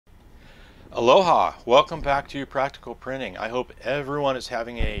Aloha! Welcome back to Practical Printing. I hope everyone is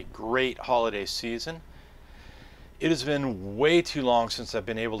having a great holiday season. It has been way too long since I've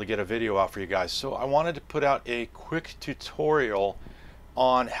been able to get a video out for you guys, so I wanted to put out a quick tutorial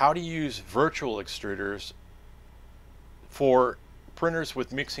on how to use virtual extruders for printers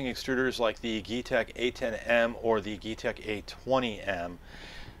with mixing extruders like the Geeetech A10M or the Geeetech A20M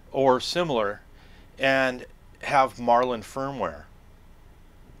or similar, and have Marlin firmware.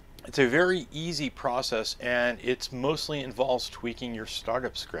 It's a very easy process, and it mostly involves tweaking your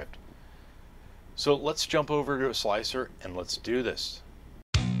startup script. So let's jump over to a slicer and let's do this.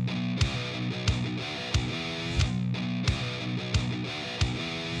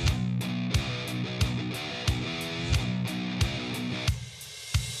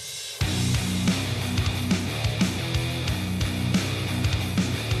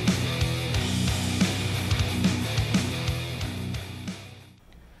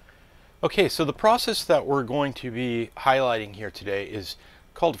 Okay, so the process that we're going to be highlighting here today is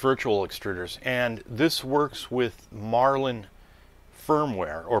called Virtual Extruders, and this works with Marlin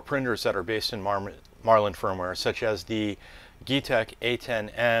firmware, or printers that are based in Marlin firmware, such as the Geeetech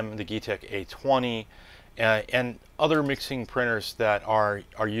A10M, the Geeetech A20, and other mixing printers that are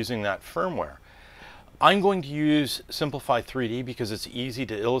using that firmware. I'm going to use Simplify 3D because it's easy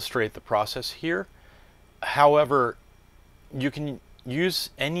to illustrate the process here. However, you can use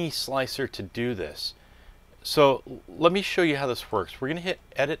any slicer to do this. So let me show you how this works. We're going to hit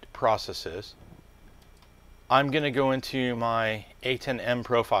Edit Processes. I'm going to go into my A10M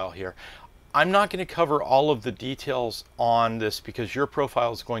profile here. I'm not going to cover all of the details on this because your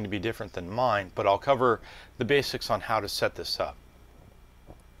profile is going to be different than mine, but I'll cover the basics on how to set this up.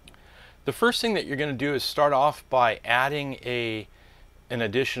 The first thing that you're going to do is start off by adding an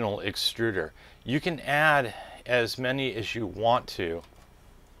additional extruder. You can add as many as you want to,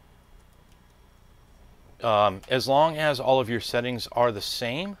 as long as all of your settings are the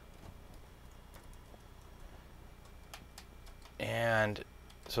same. And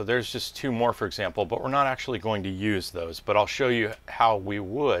so there's just two more, for example, but we're not actually going to use those, but I'll show you how we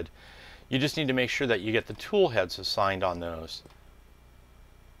would. You just need to make sure that you get the tool heads assigned on those.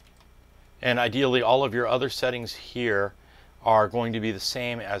 And ideally all of your other settings here are going to be the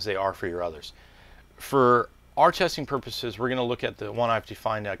same as they are for your others. For our testing purposes, we're going to look at the one I've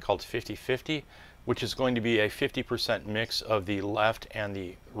defined called 50-50, which is going to be a 50% mix of the left and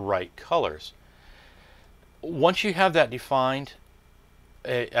the right colors. Once you have that defined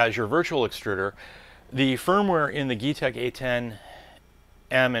as your virtual extruder, the firmware in the Geeetech A10M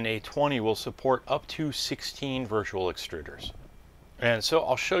and A20 will support up to 16 virtual extruders. And so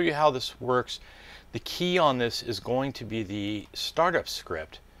I'll show you how this works. The key on this is going to be the startup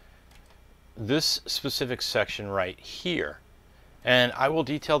script, this specific section right here, and I will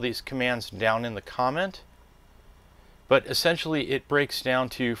detail these commands down in the comment, but essentially it breaks down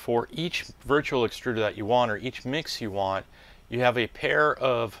to, for each virtual extruder that you want or each mix you want, you have a pair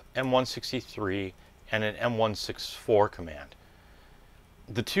of M163 and an M164 command.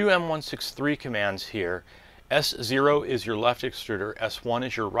 The two M163 commands here, S0 is your left extruder, S1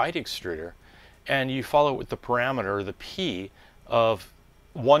 is your right extruder, and you follow with the parameter, the P, of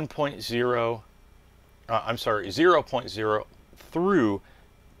 0.0 through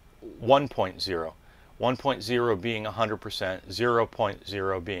 1.0. 1.0 being 100%,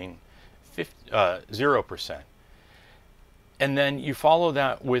 0.0 being 0%. And then you follow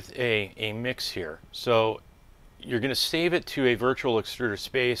that with a mix here. So you're going to save it to a virtual extruder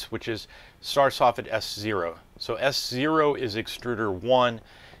space, which starts off at S0. So S0 is extruder 1,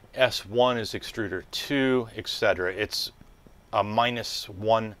 S1 is extruder 2, etc. It's a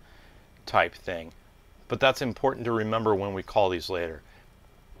 -1 type thing, but that's important to remember when we call these later.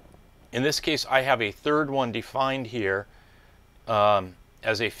 In this case, I have a third one defined here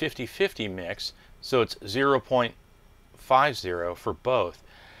as a 50-50 mix, so it's 0.50 for both.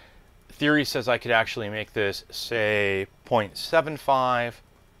 Theory says I could actually make this, say, 0.75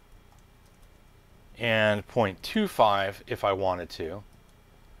 and 0.25 if I wanted to,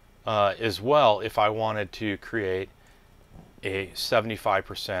 as well if I wanted to create a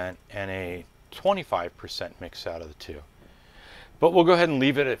 75% and a 25% mix out of the two. But we'll go ahead and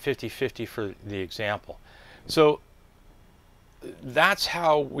leave it at 50-50 for the example. So that's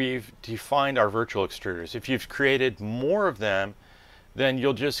how we've defined our virtual extruders. If you've created more of them, then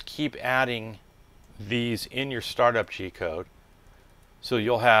you'll just keep adding these in your startup Gcode. So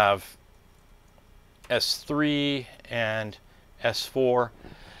you'll have S3 and S4.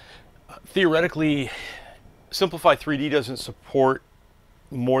 Theoretically, Simplify 3D doesn't support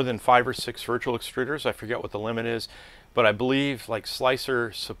more than 5 or 6 virtual extruders. I forget what the limit is, but I believe like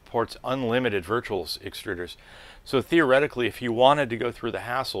Slicer supports unlimited virtual extruders. So theoretically, if you wanted to go through the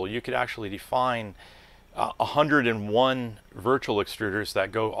hassle, you could actually define 101 virtual extruders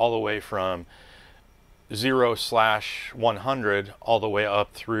that go all the way from 0/100 all the way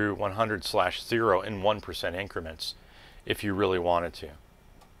up through 100/0 in 1% increments if you really wanted to.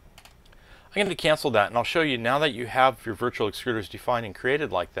 I'm going to cancel that, and I'll show you now that you have your virtual extruders defined and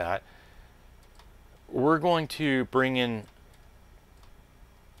created like that. We're going to bring in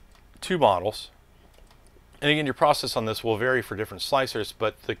two models. And again, your process on this will vary for different slicers,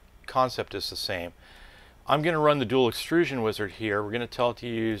 but the concept is the same. I'm going to run the dual extrusion wizard here. We're going to tell it to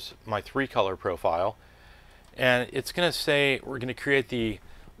use my 3-color profile. And it's going to say we're going to create the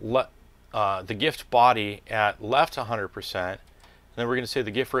gift body at left 100%. And then we're going to say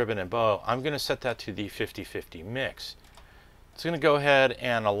the gift ribbon and bow. I'm going to set that to the 50-50 mix. It's going to go ahead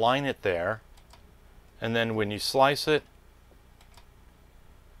and align it there. And then when you slice it,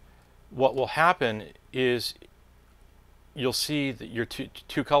 what will happen is you'll see that your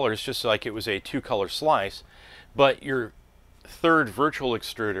two colors, just like it was a 2-color slice, but your third virtual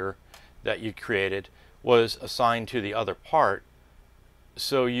extruder that you created was assigned to the other part,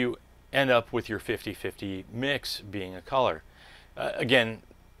 so you end up with your 50-50 mix being a color. Again,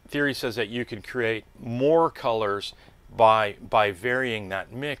 theory says that you can create more colors by varying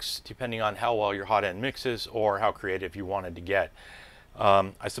that mix depending on how well your hot end mixes or how creative you wanted to get.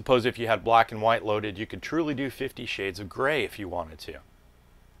 I suppose if you had black and white loaded, you could truly do 50 shades of gray if you wanted to.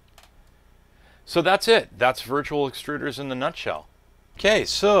 So that's it. That's virtual extruders in the nutshell. Okay,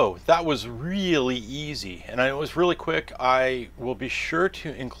 so that was really easy, and it was really quick. I will be sure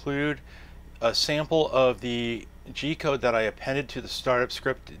to include a sample of the Gcode that I appended to the startup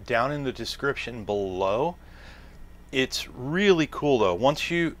script down in the description below. It's really cool though. Once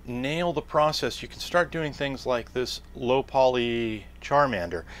you nail the process, you can start doing things like this low poly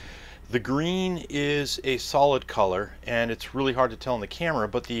Charmander. The green is a solid color and it's really hard to tell in the camera,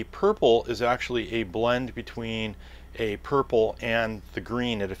 but the purple is actually a blend between a purple and the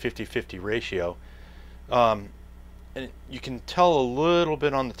green at a 50-50 ratio. And you can tell a little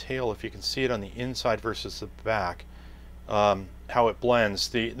bit on the tail if you can see it on the inside versus the back, how it blends.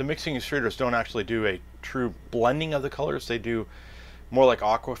 The mixing extruders don't actually do a true blending of the colors. They do more like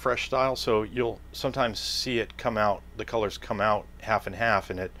Aquafresh style, so you'll sometimes see it come out, the colors come out half and half,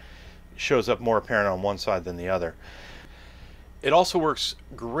 and it shows up more apparent on one side than the other. It also works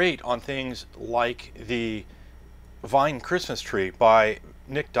great on things like the Vine Christmas Tree by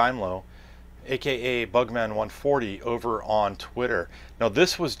Nick Daimlo, aka Bugman140, over on Twitter. Now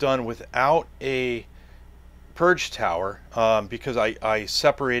this was done without a purge tower because I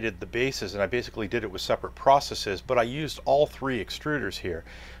separated the bases, and I basically did it with separate processes, but I used all 3 extruders here.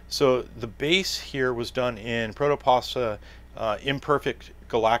 So the base here was done in Protopasta Imperfect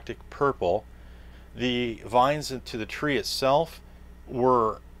Galactic Purple. The vines to the tree itself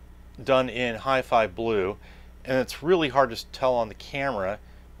were done in Hi-Fi Blue, and it's really hard to tell on the camera,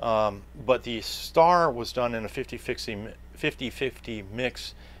 but the star was done in a 50-50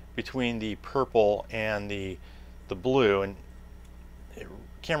 mix between the purple and the blue, and the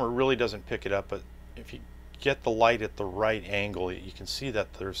camera really doesn't pick it up, but if you get the light at the right angle, you can see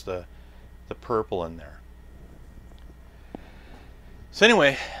that there's the purple in there. So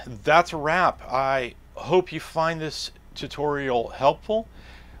anyway, that's a wrap. I hope you find this tutorial helpful.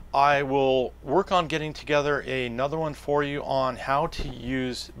 I will work on getting together another one for you on how to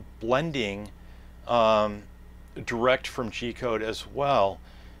use blending direct from Gcode as well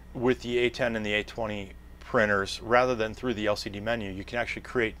with the A10 and the A20 printers, rather than through the LCD menu. You can actually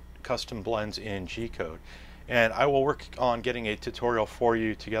create custom blends in Gcode, and I will work on getting a tutorial for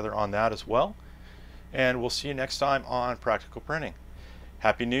you together on that as well. And we'll see you next time on Practical Printing.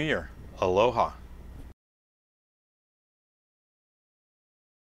 Happy New Year. Aloha.